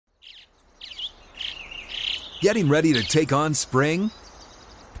Getting ready to take on spring?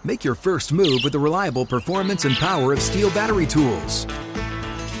 Make your first move with the reliable performance and power of Steel battery tools.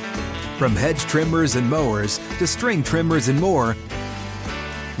 From hedge trimmers and mowers to string trimmers and more,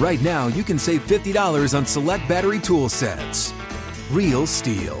 right now you can save $50 on select battery tool sets. Real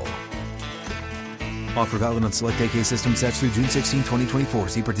Steel. Offer valid on select AK system sets through June 16, 2024.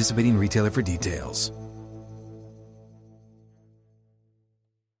 See participating retailer for details.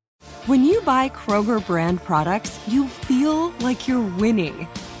 When you buy Kroger brand products, you feel like you're winning.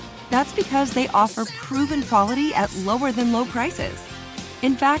 That's because they offer proven quality at lower than low prices.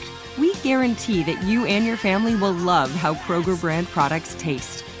 In fact, we guarantee that you and your family will love how Kroger brand products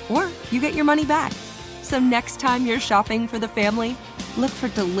taste, or you get your money back. So next time you're shopping for the family, look for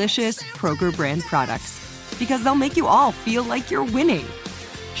delicious Kroger brand products, because they'll make you all feel like you're winning.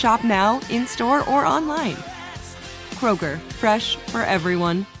 Shop now, in-store, or online. Kroger, fresh for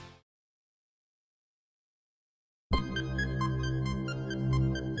everyone.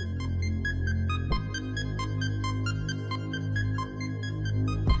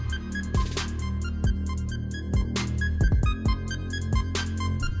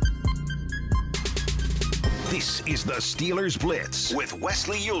 This is the Steelers Blitz with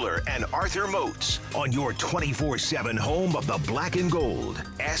Wesley Euler and Arthur Moats on your 24/7 home of the black and gold,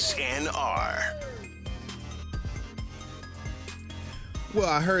 SNR. Well,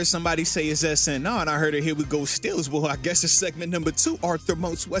 I heard somebody say it's SNR, and I heard it. Here we go, Steelers. Well, I guess it's segment number 2. Arthur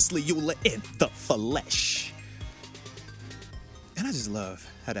Moats, Wesley Euler in the flesh. And I just love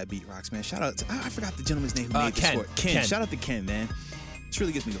how that beat rocks, man. Shout out to, I forgot the gentleman's name who made this for it. Ken. Shout out to Ken, man. This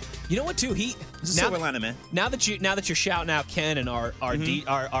really gets me going. You know what, too? It's a silver lining, man. Now that you're shouting out Ken and our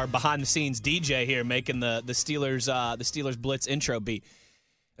behind the scenes DJ here making the Steelers Blitz intro beat.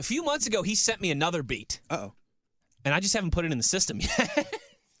 A few months ago, he sent me another beat. Uh-oh. And I just haven't put it in the system yet.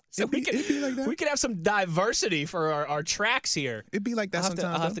 So we could have some diversity for our tracks here. It'd be like that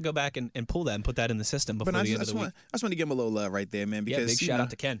sometimes. I'll have to go back and pull that and put that in the system before the end of the week. I just want to give him a little love right there, man. Because, big shout out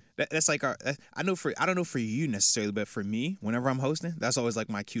to Ken. That's like I don't know for you necessarily, but for me, whenever I'm hosting, that's always like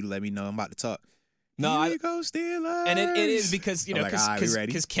my cue to let me know I'm about to talk. No, Here we go, Steelers. And it is because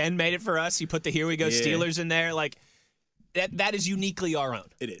because Ken made it for us. He put the Here We Go Steelers in there. Like that is uniquely our own.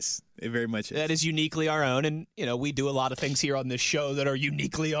 It is. It very much is. That is uniquely our own, and we do a lot of things here on this show that are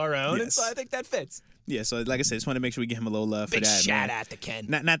uniquely our own, yes. and so I think that fits. Yeah, so like I said, just want to make sure we give him a little love for that. Big shout man. out to Ken.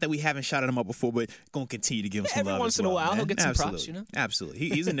 Not that we haven't shouted him up before, but gonna continue to give him some love. Every once as in a well, while, man. he'll get some props. Absolutely.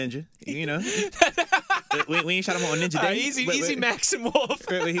 He's a ninja. We ain't shot him on Ninja Day. Easy, Max and Wolf.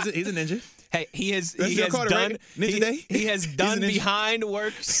 He's a ninja. Hey, he has done Ninja Day. He has done behind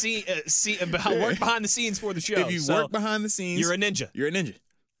work work behind the scenes for the show. If you work behind the scenes, you're a ninja. You're a ninja.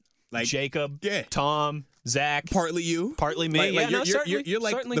 Like Jacob, Tom, Zach, partly you, partly me. You're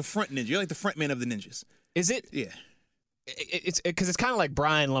like certainly. the front ninja. You're like the front man of the ninjas. Is it? Yeah. It's because it's kind of like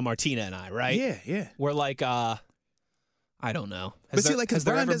Brian LaMartina and I, right? Yeah. We're like, I don't know. Because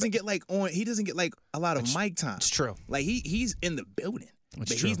Brian doesn't get he doesn't get like a lot of mic time. It's true. Like he's in the building, but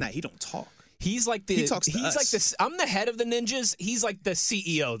true. he don't talk. He's like the. He talks to us. Like this. I'm the head of the ninjas. He's like the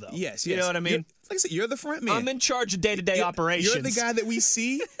CEO, though. Yes. You know what I mean? Like I said, you're the front man. I'm in charge of day-to-day operations. You're the guy that we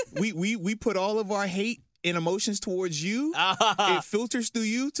see. we put all of our hate and emotions towards you. It filters through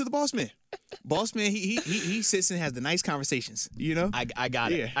you to the boss man. Boss man, he sits and has the nice conversations. You know. I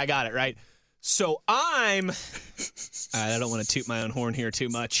got it. Yeah. I got it right. So I don't want to toot my own horn here too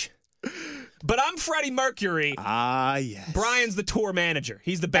much. But I'm Freddie Mercury. Yes. Brian's the tour manager.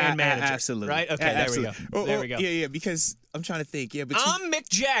 He's the band manager. Absolutely. Right? Okay, absolutely. There we go. Yeah, because I'm trying to think. Yeah, but I'm Mick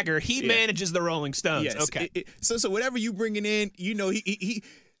Jagger. He manages the Rolling Stones. Yes. Okay. So whatever you bringing in, you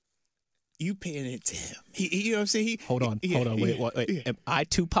paying it to him. You know what I'm saying? Hold on. Wait. Yeah. Am I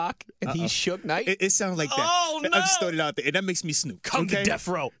Tupac and he's Suge Knight? It sounds like that. Oh, no. I'm just throwing it out there. And that makes me Snoop. Come to death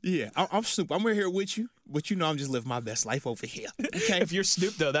row. Yeah, I'm Snoop. I'm right here with you. But I'm just living my best life over here. Okay. If you're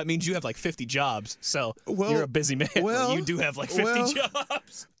Snoop, though, that means you have like 50 jobs. So you're a busy man. Well, you do have like 50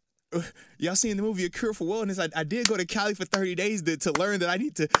 jobs. Y'all seen the movie A Cure for Wellness? I did go to Cali for 30 days to learn that I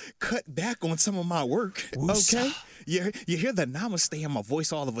need to cut back on some of my work. Woosah. Okay? You hear the namaste in my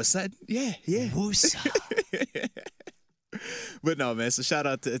voice all of a sudden? Yeah. Woosah. But no, man. So shout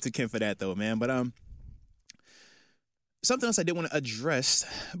out to Ken for that, though, man. But something else I did want to address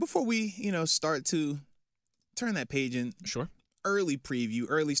before we, start to turn that page in. Sure. Early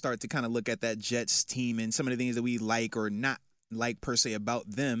start to kind of look at that Jets team and some of the things that we like or not like per se about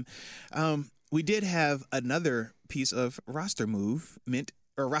them. We did have another piece of roster movement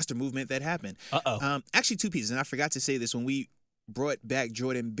that happened. Uh-oh. Actually, two pieces, and I forgot to say this when we brought back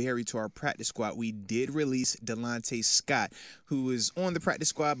Jordan Berry to our practice squad, we did release Delonte Scott, who is on the practice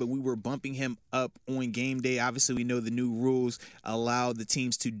squad, but we were bumping him up on game day. Obviously, we know the new rules allow the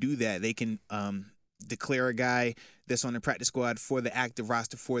teams to do that. They can declare a guy that's on the practice squad for the active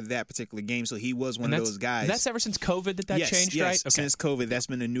roster for that particular game. So he was one of those guys. That's ever since COVID that yes, changed, yes, right? Okay. Since COVID, that's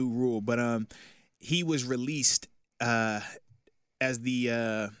been a new rule. But he was released as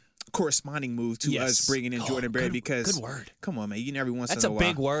the corresponding move to us bringing in Jordan Berry because good word. Come on, man. You know, every once in a while. That's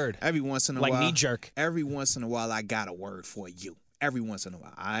a big word. Every once in a while. Like knee jerk. Every once in a while, I got a word for you. Every once in a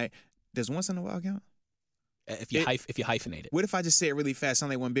while. All right? Does once in a while count? If you hyphenate it. What if I just say it really fast, sound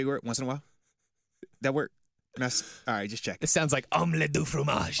like one big word once in a while? That work? That's, all right, just check. It sounds like omelette du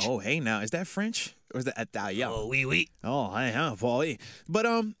fromage. Oh, hey, now, is that French or is that Italian? Oh, oui, oui. Oh, hey, huh, boy. But,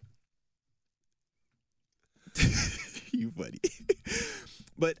 you buddy.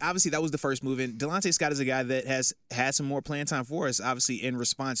 But obviously, that was the first move. And Delonte Scott is a guy that has had some more playing time for us, obviously, in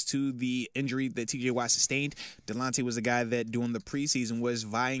response to the injury that TJ Watt sustained. Delonte was a guy that during the preseason was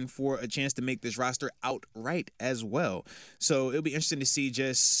vying for a chance to make this roster outright as well. So it'll be interesting to see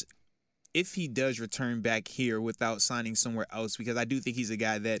just if he does return back here without signing somewhere else, because I do think he's a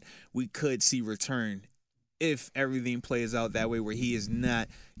guy that we could see return if everything plays out that way, where he is not,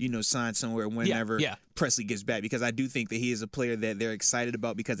 signed somewhere whenever Presley gets back. Because I do think that he is a player that they're excited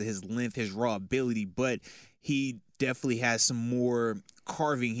about because of his length, his raw ability, but he definitely has some more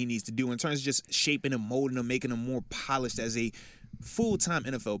carving he needs to do in terms of just shaping him, molding him, making him more polished as a full-time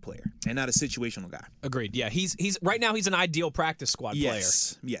NFL player and not a situational guy. Agreed. Yeah, he's right now he's an ideal practice squad player.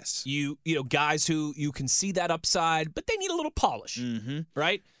 Yes. You know guys who you can see that upside, but they need a little polish,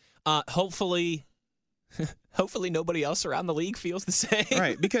 right? Hopefully nobody else around the league feels the same.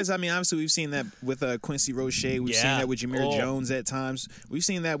 Right, because, obviously we've seen that with Quincy Roche. We've seen that with Jameer Jones at times. We've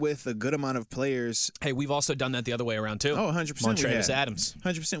seen that with a good amount of players. Hey, we've also done that the other way around, too. Oh, 100% Montravius Adams.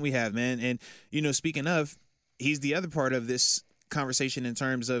 100% we have, man. And, speaking of, he's the other part of this conversation in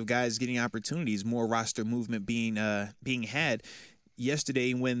terms of guys getting opportunities, more roster movement being had.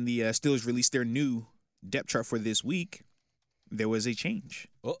 Yesterday, when the Steelers released their new depth chart for this week, there was a change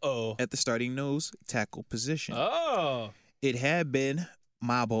at the starting nose tackle position. It had been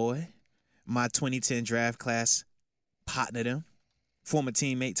my boy, my 2010 draft class partner, former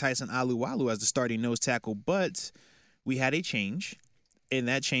teammate Tyson Alualu as the starting nose tackle, but we had a change, and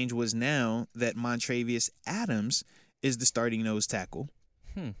that change was now that Montravius Adams is the starting nose tackle,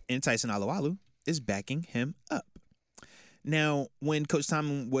 and Tyson Alualu is backing him up. Now, when Coach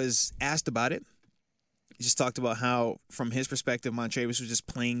Tomlin was asked about it, he just talked about how, from his perspective, Montravius was just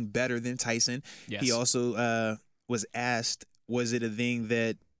playing better than Tyson. Yes. He also was asked, was it a thing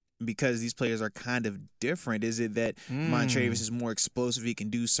that because these players are kind of different, is it that Montravius is more explosive, he can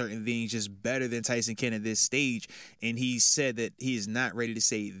do certain things just better than Tyson can at this stage? And he said that he is not ready to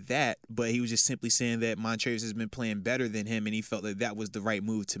say that, but he was just simply saying that Montravius has been playing better than him, and he felt that that was the right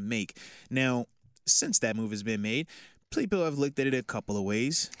move to make. Now, since that move has been made, people have looked at it a couple of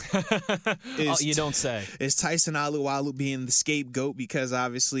ways. You don't say. Is Tyson Alualu being the scapegoat because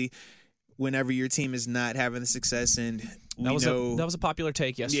obviously whenever your team is not having the success, and that was a popular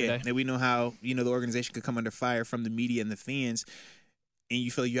take yesterday. Yeah, and we know how the organization could come under fire from the media and the fans, and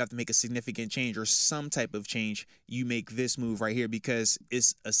you feel you have to make a significant change or some type of change, you make this move right here because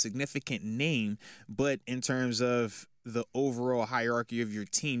it's a significant name, but in terms of the overall hierarchy of your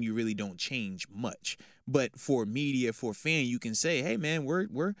team, you really don't change much. But for media, for fan, you can say, hey, man, we're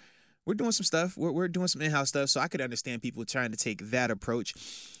doing some stuff. We're doing some in-house stuff. So I could understand people trying to take that approach.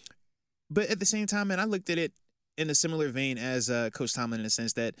 But at the same time, man, I looked at it in a similar vein as Coach Tomlin in the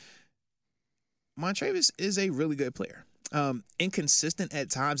sense that Montravius is a really good player. Inconsistent at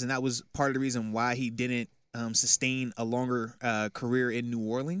times, and that was part of the reason why he didn't sustain a longer career in New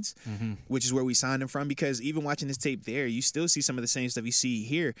Orleans, which is where we signed him from, because even watching this tape there, you still see some of the same stuff you see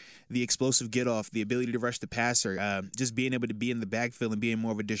here, the explosive get-off, the ability to rush the passer, just being able to be in the backfield and being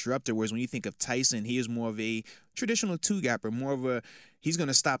more of a disruptor, whereas when you think of Tyson, he is more of a traditional two-gapper, more of a, he's going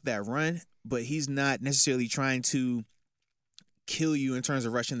to stop that run, but he's not necessarily trying to kill you in terms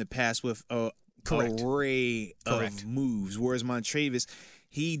of rushing the pass with a array of moves, whereas Montravius,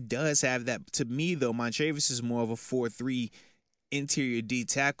 he does have that. To me, though, Montravius is more of a 4-3 interior D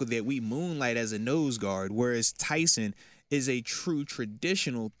tackle that we moonlight as a nose guard, whereas Tyson is a true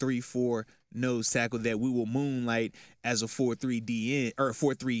traditional 3-4 nose tackle that we will moonlight as a 4-3 D or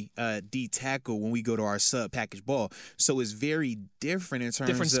 4-3 D tackle when we go to our sub package ball. So it's very different in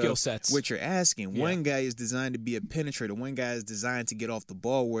terms of skill sets. What you're asking. Yeah. One guy is designed to be a penetrator. One guy is designed to get off the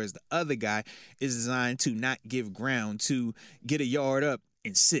ball, whereas the other guy is designed to not give ground, to get a yard up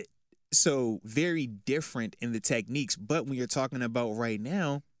and sit. So very different in the techniques. But when you're talking about right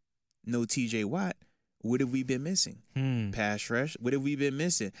now, no TJ Watt, what have we been missing? Pass rush. What have we been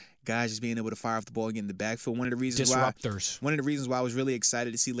missing? Guys just being able to fire off the ball and get in the backfield. One of the reasons why I was really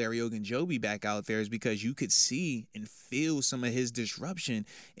excited to see Larry Ogunjobi back out there is because you could see and feel some of his disruption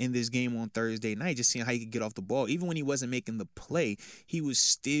in this game on Thursday night, just seeing how he could get off the ball. Even when he wasn't making the play, he was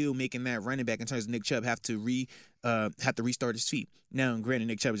still making that running back in terms of Nick Chubb have to restart his feet. Now, granted,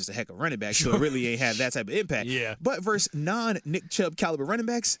 Nick Chubb is just a heck of a running back, so it really ain't had that type of impact. Yeah. But versus non-Nick Chubb caliber running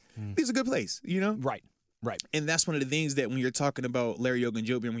backs, these are good plays, you know? Right. And that's one of the things that when you're talking about Larry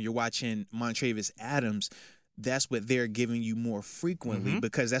Ogunjobi and when you're watching Montravius Adams, that's what they're giving you more frequently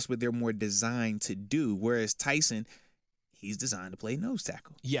because that's what they're more designed to do. Whereas Tyson, he's designed to play nose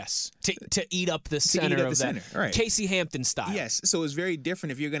tackle. Yes, to eat up the center of that. Right. Casey Hampton style. Yes, so it's very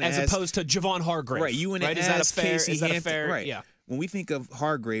different if you're going to as opposed to Javon Hargrave. Right, you want to right? ask Casey Hampton. Right. Yeah. When we think of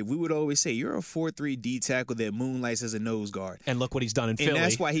Hargrave, we would always say you're a 4-3 D tackle that moonlights as a nose guard. And look what he's done in Philly. And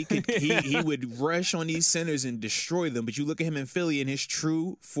that's why he would rush on these centers and destroy them. But you look at him in Philly and his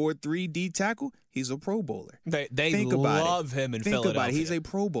true 4-3 D tackle, he's a Pro Bowler. They love him in Philadelphia. Think about it. He's a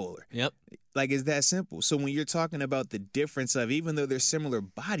Pro Bowler. Yep. Like, it's that simple. So when you're talking about the difference of, even though they're similar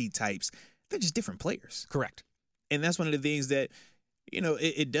body types, they're just different players. Correct. And that's one of the things that, you know,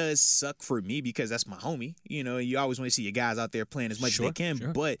 it does suck for me because that's my homie. You know, you always want to see your guys out there playing as much as they can.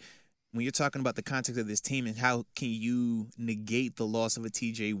 Sure. But when you're talking about the context of this team and how can you negate the loss of a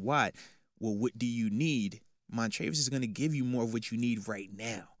TJ Watt, well, what do you need? Montravius is going to give you more of what you need right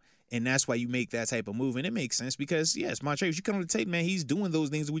now. And that's why you make that type of move. And it makes sense because, yes, Montravius, you come on the tape, man, he's doing those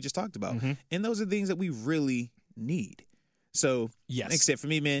things that we just talked about. And those are things that we really need. So, yes. Except for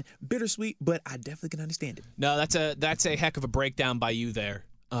me, man, bittersweet, but I definitely can understand it. No, that's a heck of a breakdown by you there.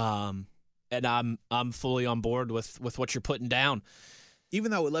 And I'm fully on board with what you're putting down.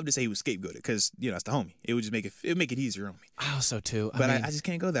 Even though I would love to say he was scapegoated because, you know, it's the homie. It would just make it easier on me. I also too. But I just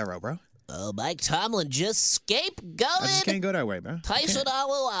can't go that route, bro. Oh, Mike Tomlin just scapegoated. I just can't go that way, bro. Tyson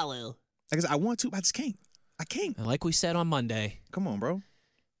Alualu. Like I said, I want to, but I just can't. I can't. And like we said on Monday. Come on, bro.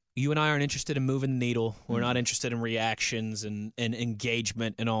 You and I aren't interested in moving the needle. We're not interested in reactions and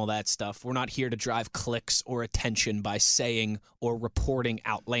engagement and all that stuff. We're not here to drive clicks or attention by saying or reporting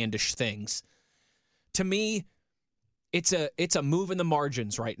outlandish things. To me, it's a move in the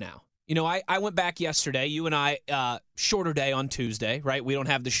margins right now. You know, I went back yesterday. You and I, shorter day on Tuesday, right? We don't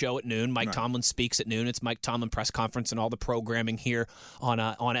have the show at noon. Mike Tomlin speaks at noon. It's Mike Tomlin press conference and all the programming here on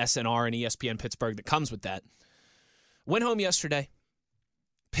SNR and ESPN Pittsburgh that comes with that. Went home yesterday.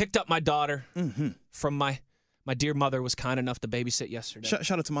 Picked up my daughter from my dear mother was kind enough to babysit yesterday.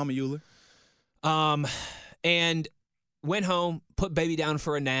 Shout out to Mama Euler. And went home, put baby down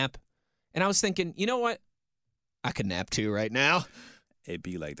for a nap. And I was thinking, you know what? I could nap too right now. It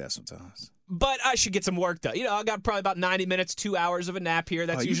be like that sometimes. But I should get some work done. You know, I got probably about 90 minutes, 2 hours of a nap here.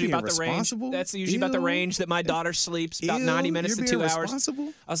 That's usually about the range. That's usually about the range that my daughter sleeps, about 90 minutes to 2 hours. I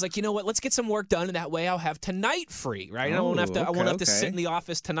was like, you know what? Let's get some work done, and that way I'll have tonight free, right? I won't have to sit in the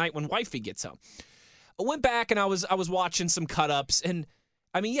office tonight when wifey gets home. I went back and I was watching some cut-ups, and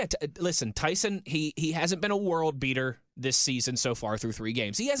I mean, yeah, listen, Tyson, he hasn't been a world beater this season so far through 3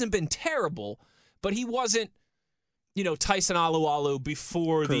 games. He hasn't been terrible, but he wasn't, you know, Tyson Alualu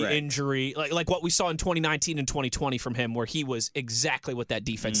before the injury, like what we saw in 2019 and 2020 from him, where he was exactly what that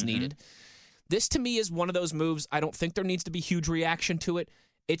defense needed. This, to me, is one of those moves. I don't think there needs to be huge reaction to it.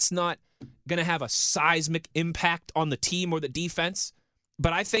 It's not going to have a seismic impact on the team or the defense,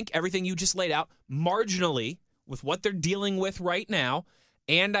 but I think everything you just laid out, marginally, with what they're dealing with right now,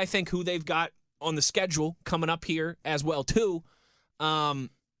 and I think who they've got on the schedule coming up here as well, too,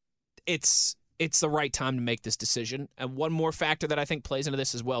 it's the right time to make this decision. And one more factor that I think plays into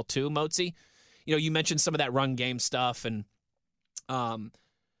this as well, too, Mozi. You know, you mentioned some of that run game stuff, and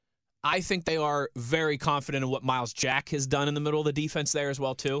I think they are very confident in what Miles Jack has done in the middle of the defense there as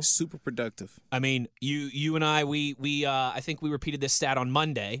well, too. Super productive. I mean, you and I, I think we repeated this stat on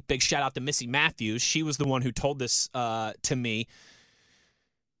Monday. Big shout out to Missy Matthews. She was the one who told this to me.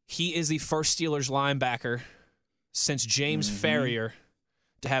 He is the first Steelers linebacker since James Ferrier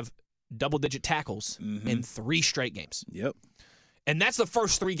to have double-digit tackles in 3 straight games. Yep. And that's the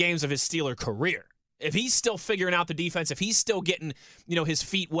first 3 games of his Steeler career. If he's still figuring out the defense, if he's still getting, you know, his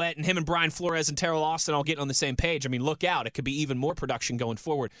feet wet, and him and Brian Flores and Terrell Austin all getting on the same page, I mean, look out. It could be even more production going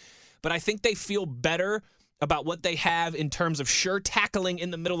forward. But I think they feel better about what they have in terms of sure tackling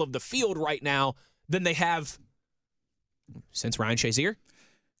in the middle of the field right now than they have since Ryan Shazier.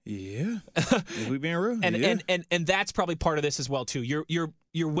 Yeah. If we being real. And that's probably part of this as well, too. You're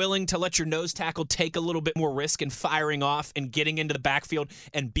you're willing to let your nose tackle take a little bit more risk in firing off and getting into the backfield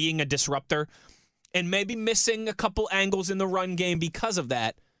and being a disruptor and maybe missing a couple angles in the run game because of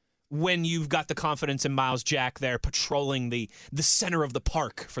that when you've got the confidence in Myles Jack there patrolling the center of the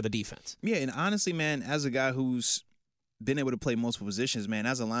park for the defense. Yeah, and honestly, man, as a guy who's been able to play multiple positions, man,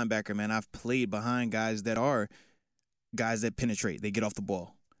 as a linebacker, man, I've played behind guys that penetrate. They get off the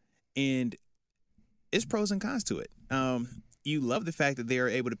ball. And it's pros and cons to it. You love the fact that they are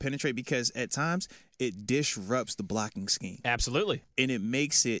able to penetrate because at times it disrupts the blocking scheme. Absolutely. And it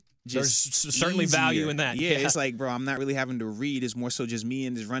makes it just There's certainly easier. value in that. Yeah, it's like, bro, I'm not really having to read. It's more so just me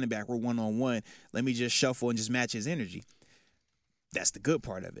and this running back. We're one-on-one. Let me just shuffle and just match his energy. That's the good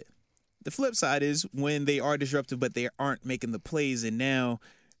part of it. The flip side is when they are disruptive, but they aren't making the plays, and now,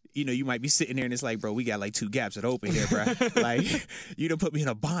 you might be sitting there and it's like, bro, we got like 2 gaps that open here, bro. Like, you done put me in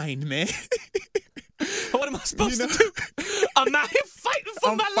a bind, man. What am I supposed to do? I'm out here fighting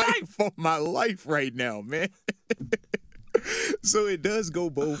for my life. For my life right now, man. So it does go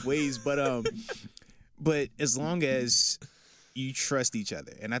both ways, but as long as you trust each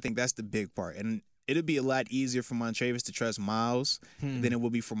other, and I think that's the big part. And it'll be a lot easier for Montravius to trust Myles than it will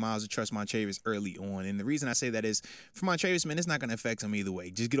be for Myles to trust Montravius early on. And the reason I say that is for Montravius, man, it's not going to affect him either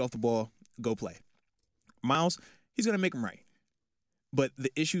way. Just get off the ball, go play. Myles, he's going to make him right. But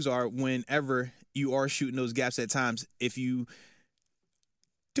the issues are whenever you are shooting those gaps at times, if you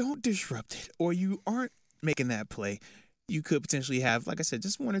don't disrupt it or you aren't making that play, you could potentially have, like I said,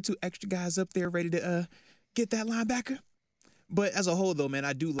 just 1 or 2 extra guys up there ready to get that linebacker. But as a whole, though, man,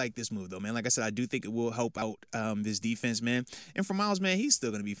 I do like this move, though, man. Like I said, I do think it will help out this defense, man. And for Myles, man, he's still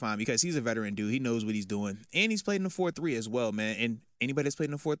going to be fine because he's a veteran dude. He knows what he's doing. And he's played in the 4-3 as well, man. And anybody that's played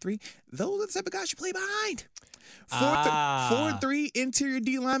in the 4-3, those are the type of guys you play behind. 4-3 interior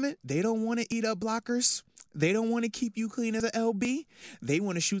D linemen, they don't want to eat up blockers. They don't want to keep you clean as an LB. They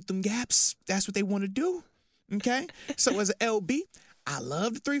want to shoot them gaps. That's what they want to do. Okay? So as an LB, I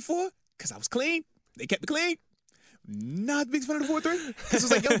love the 3-4 because I was clean. They kept me clean. Not a big fan of the 4-3 because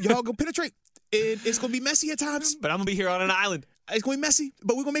it's like, yo, y'all go penetrate. It's going to be messy at times. But I'm going to be here on an island. It's going to be messy,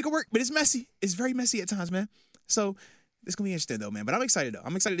 but we're going to make it work. But it's messy. It's very messy at times, man. So it's going to be interesting, though, man. But I'm excited, though.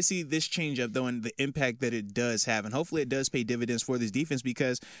 I'm excited to see this change up, though, and the impact that it does have. And hopefully it does pay dividends for this defense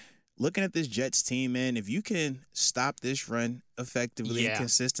because looking at this Jets team, man, if you can stop this run effectively and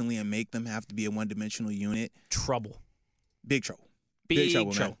consistently and make them have to be a one-dimensional unit. Trouble. Big trouble. Big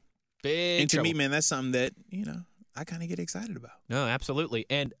trouble, man. Big and to trouble. me, man, that's something that, I kind of get excited about. No, absolutely.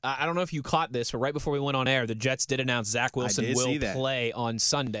 And I don't know if you caught this, but right before we went on air, the Jets did announce Zach Wilson will play on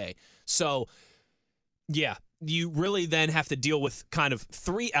Sunday. So, yeah, you really then have to deal with kind of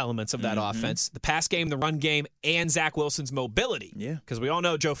 3 elements of that offense: the pass game, the run game, and Zach Wilson's mobility. Yeah. Because we all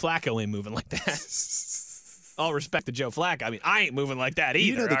know Joe Flacco ain't moving like that. All respect to Joe Flacco. I mean, I ain't moving like that either.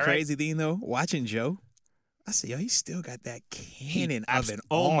 You know the crazy thing, though? Watching Joe, I said, yo, he still got that cannon of an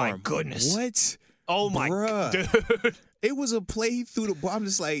arm. Oh, my goodness. What? Oh, my God, dude. It was a play through the ball. I'm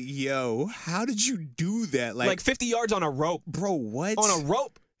just like, yo, how did you do that? Like 50 yards on a rope. Bro, what? On a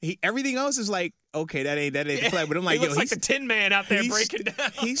rope. Everything else is like, okay, that ain't the play. But I'm like, he looks like the Tin Man out there breaking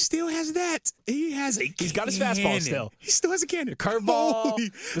down. He still has that. He has a He's got his fastball still. He still has a cannon. Curveball,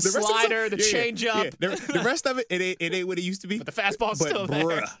 the slider, the changeup. Yeah. The rest of it, it ain't what it used to be. But the fastball's still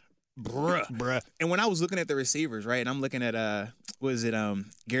there. Bruh. And when I was looking at the receivers, right, and I'm looking at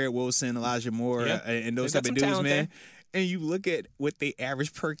Garrett Wilson, Elijah Moore, and those type of dudes, man. There. And you look at what they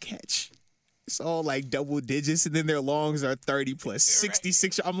average per catch. It's all like double digits, and then their longs are 30 plus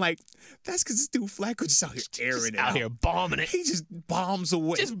 66. I'm like, that's because this dude Flacco just out here airing it out. Here bombing it. He just bombs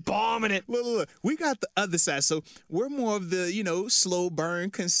away. Just bombing it. Look. We got the other side. So we're more of the, slow burn,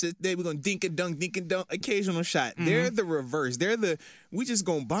 consistent. We're going to dink and dunk, occasional shot. Mm-hmm. They're the reverse. We just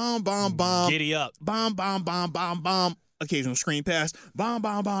going bomb. Giddy up. Bomb. Occasional screen pass. Bomb.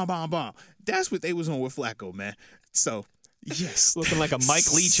 That's what they was on with Flacco, man. So, yes. Looking like a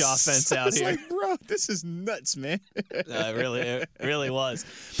Mike Leach offense out here. It's like, bro, this is nuts, man. It really was.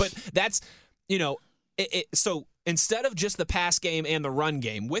 But that's, so instead of just the pass game and the run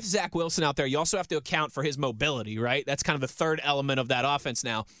game, with Zach Wilson out there, you also have to account for his mobility, right? That's kind of the third element of that offense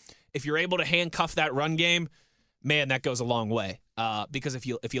now. If you're able to handcuff that run game, man, that goes a long way. Because if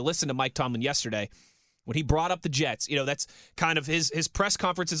you listen to Mike Tomlin yesterday, when he brought up the Jets, that's kind of his press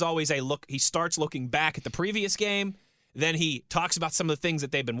conference is always a look. He starts looking back at the previous game. Then he talks about some of the things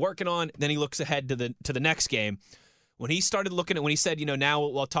that they've been working on. Then he looks ahead to the next game. When he started looking at, when he said, now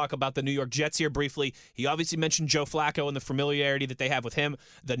we'll talk about the New York Jets here briefly, he obviously mentioned Joe Flacco and the familiarity that they have with him.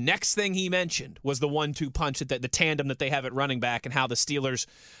 The next thing he mentioned was the 1-2 punch, the tandem that they have at running back, and how the Steelers,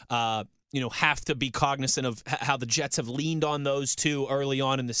 have to be cognizant of how the Jets have leaned on those two early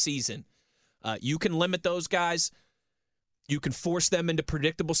on in the season. You can limit those guys. You can force them into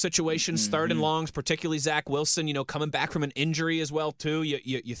predictable situations, third and longs, particularly Zach Wilson, coming back from an injury as well, too.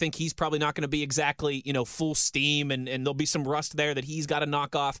 You think he's probably not going to be exactly, full steam, and there'll be some rust there that he's got to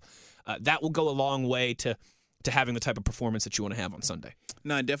knock off. That will go a long way to having the type of performance that you want to have on Sunday.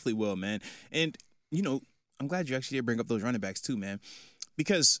 No, it definitely will, man. And, I'm glad you actually did bring up those running backs, too, man.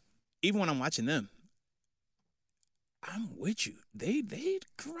 Because even when I'm watching them, I'm with you. They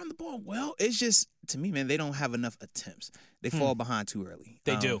can run the ball well. It's just, to me, man, they don't have enough attempts. They fall behind too early.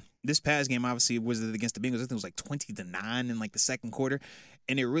 They do. This past game, obviously, was against the Bengals. I think it was like 20-9 in like the second quarter,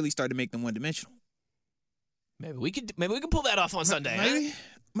 and it really started to make them one-dimensional. Maybe we could pull that off on Sunday.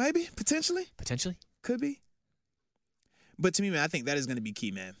 Maybe, potentially, could be. But to me, man, I think that is going to be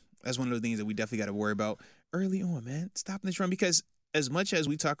key, man. That's one of the things that we definitely got to worry about early on, man. Stopping this run, because as much as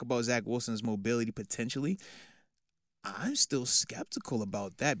we talk about Zach Wilson's mobility potentially, I'm still skeptical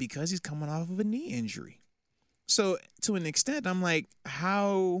about that because he's coming off of a knee injury. So to an extent, I'm like,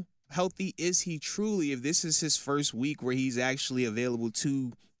 how healthy is he truly if this is his first week where he's actually available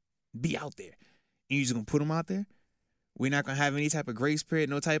to be out there? And you're just going to put him out there? We're not going to have any type of grace period,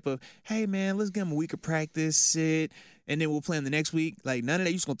 no type of, hey, man, let's give him a week of practice, sit, and then we'll play him the next week. Like, none of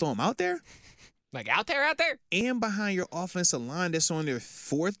that. You're just going to throw him out there? Like, out there? And behind your offensive line that's on their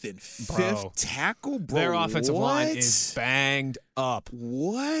 4th and 5th tackle, bro. Their offensive line is banged up.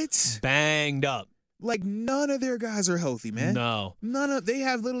 What? Banged up. Like, none of their guys are healthy, man. No. They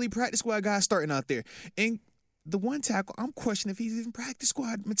have literally practice squad guys starting out there. And the one tackle, I'm questioning if he's even practice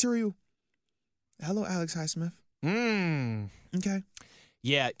squad material. Hello, Alex Highsmith. Okay.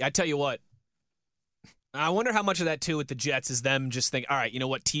 Yeah, I tell you what. I wonder how much of that, too, with the Jets is them just think, all right, you know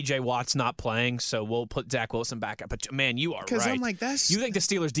what, T.J. Watt's not playing, so we'll put Zach Wilson back up. But, man, you are right. Because I'm like, you think the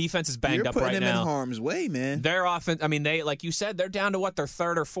Steelers' defense is banged up right now. You're putting them in harm's way, man. Their offense, they, like you said, they're down to, their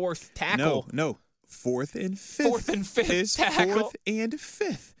 3rd or 4th tackle? No. 4th and 5th. 4th and 5th tackle. 4th and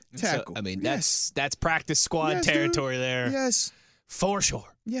 5th tackle. So, that's practice squad territory there. Yes. For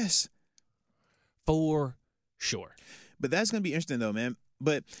sure. Yes. For sure. But that's going to be interesting, though, man.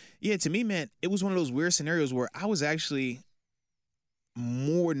 But, yeah, to me, man, it was one of those weird scenarios where I was actually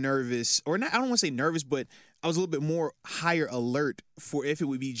more nervous. Or not, I don't want to say nervous, but I was a little bit more higher alert for if it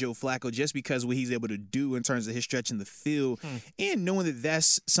would be Joe Flacco just because what he's able to do in terms of his stretching the field and knowing that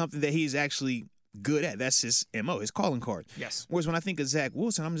that's something that he's actually good at. That's his MO, his calling card. Yes. Whereas when I think of Zach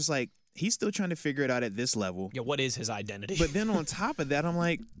Wilson, I'm just like, he's still trying to figure it out at this level. Yeah, what is his identity? But then on top of that, I'm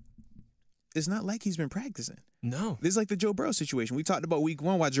like, it's not like he's been practicing. No. This is like the Joe Burrow situation. We talked about week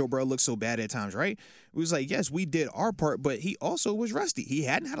 1 why Joe Burrow looked so bad at times, right? It was like, yes, we did our part, but he also was rusty. He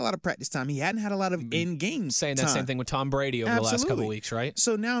hadn't had a lot of practice time. He hadn't had a lot of in-game Saying time. that same thing with Tom Brady over the last couple of weeks, right?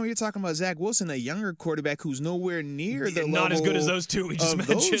 So now you're talking about Zach Wilson, a younger quarterback who's nowhere near the level not as good as those two we just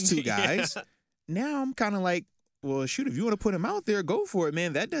mentioned. Those two guys. Yeah. Now I'm kind of like, well, shoot, if you want to put him out there, go for it,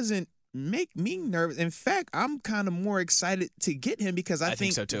 man. That doesn't make me nervous. In fact, I'm kind of more excited to get him because I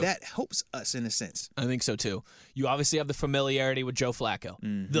think so too. That helps us in a sense. I think so too. You obviously have the familiarity with Joe Flacco.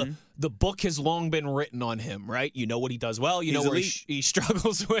 The book has long been written on him, right? You know what he does well. You know where he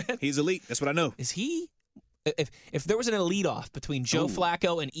struggles with. He's elite. That's what I know. Is he? If there was an elite off between Joe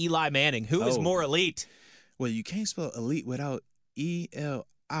Flacco and Eli Manning, who is more elite? Well, you can't spell elite without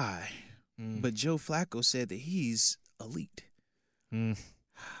E-L-I. But Joe Flacco said that he's elite.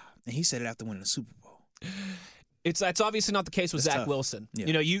 And he said it after winning the Super Bowl. That's obviously not the case with Zach Wilson. Yeah.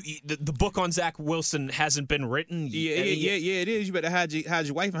 You know, the book on Zach Wilson hasn't been written. Yeah, it is. You better hide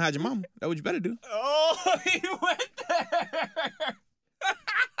your wife and hide your mom. That's what you better do. Oh, he went there.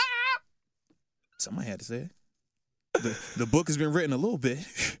 Somebody had to say it. The book has been written a little bit.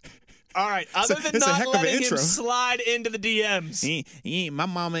 All right, other than not letting him slide into the DMs. My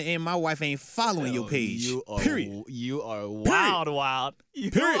mama and my wife ain't following your page. Period. You are wild.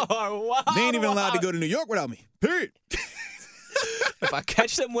 You are wild. They ain't even allowed to go to New York without me. Period. If I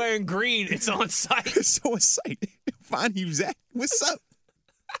catch them wearing green, it's on site. It's on site. Find you, Zach. What's up?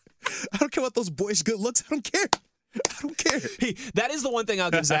 I don't care about those boyish good looks. I don't care. That is the one thing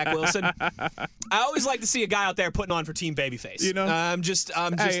I'll give Zach Wilson. I always like to see a guy out there putting on for Team Babyface. You know, I'm just.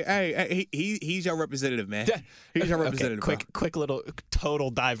 Hey, he's your representative, man. He's your representative. Okay, quick little total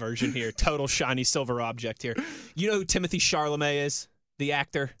diversion here. Total shiny silver object here. You know who Timothy Chalamet is? the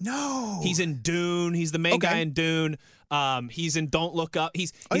actor? No. He's in Dune. He's the main guy in Dune. He's in Don't Look Up.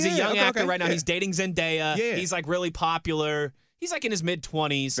 He's a young actor right now. Yeah. He's dating Zendaya. Yeah. He's like really popular. He's like in his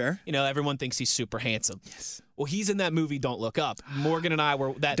mid-20s. Fair. You know, everyone thinks he's super handsome. Yes. Well, he's in that movie Don't Look Up. Morgan and I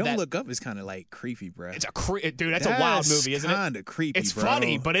were Don't Look Up is kind of like creepy, bro. It's that's a wild movie, isn't it? Kind of creepy, It's bro.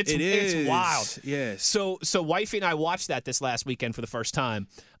 funny, but it's wild. Yes. So wifey and I watched that this last weekend for the first time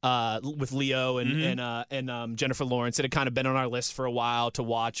with Leo and Jennifer Lawrence. It had kind of been on our list for a while to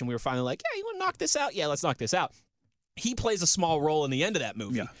watch, and we were finally like, yeah, you want to knock this out? Yeah, let's knock this out. He plays a small role in the end of that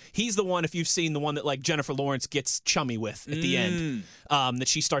movie. Yeah. He's the one, if you've seen the one that like Jennifer Lawrence gets chummy with at the end, that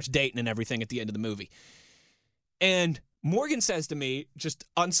she starts dating and everything at the end of the movie. And Morgan says to me, just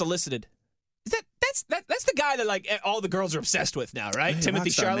unsolicited, that's the guy that like all the girls are obsessed with now, right? Hey,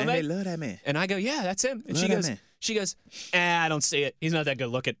 Timothy Chalamet. They love that man. And I go, yeah, that's him. And love she goes, I don't see it. He's not that good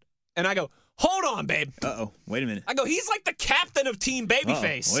looking. And I go, hold on, babe. Uh-oh. Wait a minute. I go, he's like the captain of Team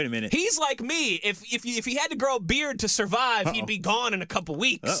Babyface. Wait a minute. He's like me. If he had to grow a beard to survive, he'd be gone in a couple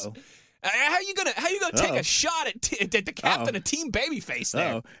weeks. Uh-oh. How you gonna take a shot at the captain of Team Babyface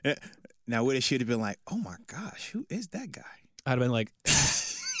there? Uh-oh. Now, what it should have been like, oh my gosh, who is that guy? I'd have been like,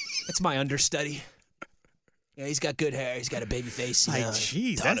 that's my understudy. Yeah, he's got good hair. He's got a baby face. Like,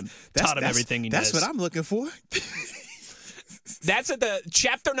 jeez, taught him everything he knows. That's what I'm looking for. That's at the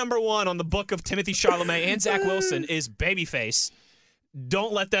chapter number 1 on the book of Timothy Chalamet and Zach Wilson is Babyface.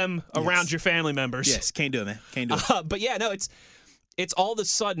 Don't let them around your family members. Yes, can't do it, man. Can't do it. But yeah, no, it's all of a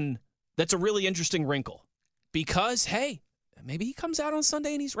sudden, that's a really interesting wrinkle. Because, hey, maybe he comes out on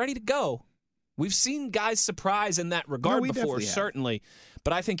Sunday and he's ready to go. We've seen guys surprise in that regard before, certainly.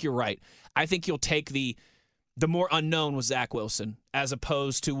 But I think you're right. I think you'll take the more unknown with Zach Wilson as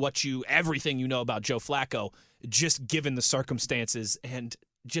opposed to everything you know about Joe Flacco, just given the circumstances and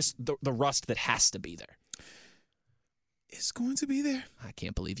just the rust that has to be there. It's going to be there. I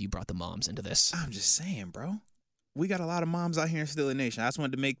can't believe you brought the moms into this. I'm just saying, bro. We got a lot of moms out here in Steeler Nation. I just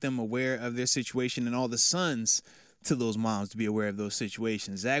wanted to make them aware of their situation and all the sons to those moms to be aware of those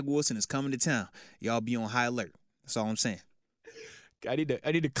situations. Zach Wilson is coming to town. Y'all be on high alert. That's all I'm saying. I need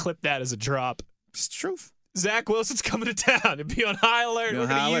to clip that as a drop. It's the truth. Zach Wilson's coming to town and be on high alert. We're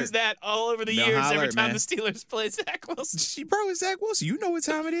going to use that all over the years every time the Steelers play Zach Wilson. Bro, it's Zach Wilson. You know what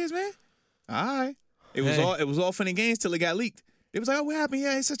time it is, man. All right. It was all fun and games till it got leaked. It was like, oh, what happened?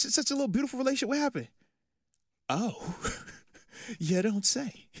 Yeah, it's such a little beautiful relationship. What happened? Oh, you don't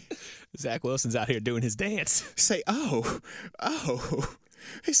say. Zach Wilson's out here doing his dance. Say, oh.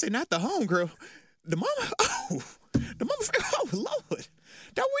 He said, not the homegirl. The mama. Oh, the mama. Oh, Lord.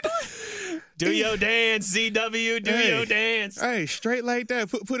 That we doing? Do your dance, ZW. Do your dance. Hey, straight like that.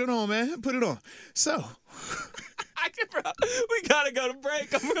 Put it on, man. Put it on. So. We gotta go to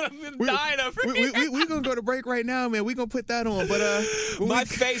break. I'm dying over here. We're gonna go to break right now, man. We're gonna put that on. But my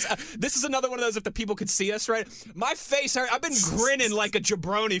face. This is another one of those. If the people could see us, right? My face hurt. I've been grinning like a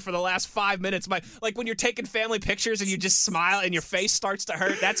jabroni for the last 5 minutes. Like when you're taking family pictures and you just smile and your face starts to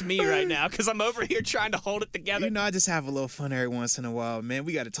hurt. That's me right now because I'm over here trying to hold it together. You know, I just have a little fun every once in a while, man.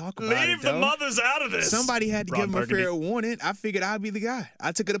 We got to talk about it. Leave the mothers out of this. Somebody had to give them a fair warning. I figured I'd be the guy.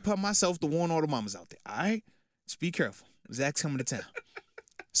 I took it upon myself to warn all the mamas out there. All right. Just be careful. Zach's coming to town.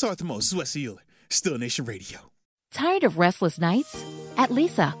 So at the most, Wesley Euler, Still Nation Radio. Tired of restless nights? At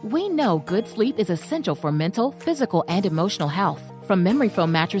Leesa, we know good sleep is essential for mental, physical, and emotional health. From memory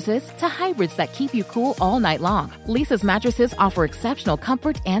foam mattresses to hybrids that keep you cool all night long, Leesa's mattresses offer exceptional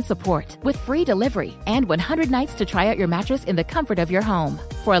comfort and support with free delivery and 100 nights to try out your mattress in the comfort of your home.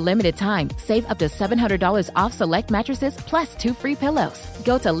 For a limited time, save up to $700 off select mattresses plus 2 free pillows.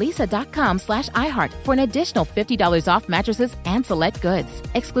 Go to leesa.com/iHeart for an additional $50 off mattresses and select goods.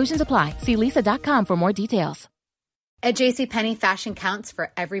 Exclusions apply. See leesa.com for more details. At JCPenney, fashion counts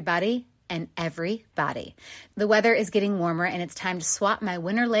for everybody and everybody. The weather is getting warmer and it's time to swap my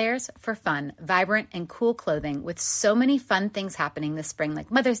winter layers for fun, vibrant, and cool clothing. With so many fun things happening this spring, like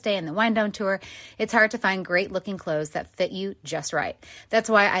Mother's Day and the Wind Down Tour, it's hard to find great looking clothes that fit you just right. That's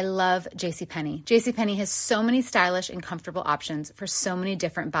why I love JCPenney. JCPenney has so many stylish and comfortable options for so many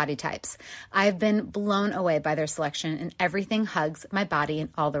different body types. I've been blown away by their selection, and everything hugs my body in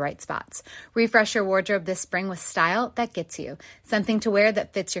all the right spots. Refresh your wardrobe this spring with style that gets you. Something to wear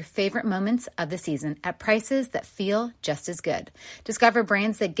that fits your favorite moments of the season at prices that feel just as good. Discover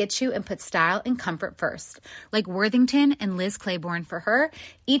brands that get you and put style and comfort first, like Worthington and Liz Claiborne for her,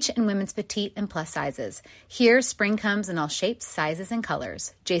 each in women's petite and plus sizes. Here, spring comes in all shapes, sizes, and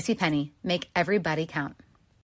colors. JCPenney, make everybody count.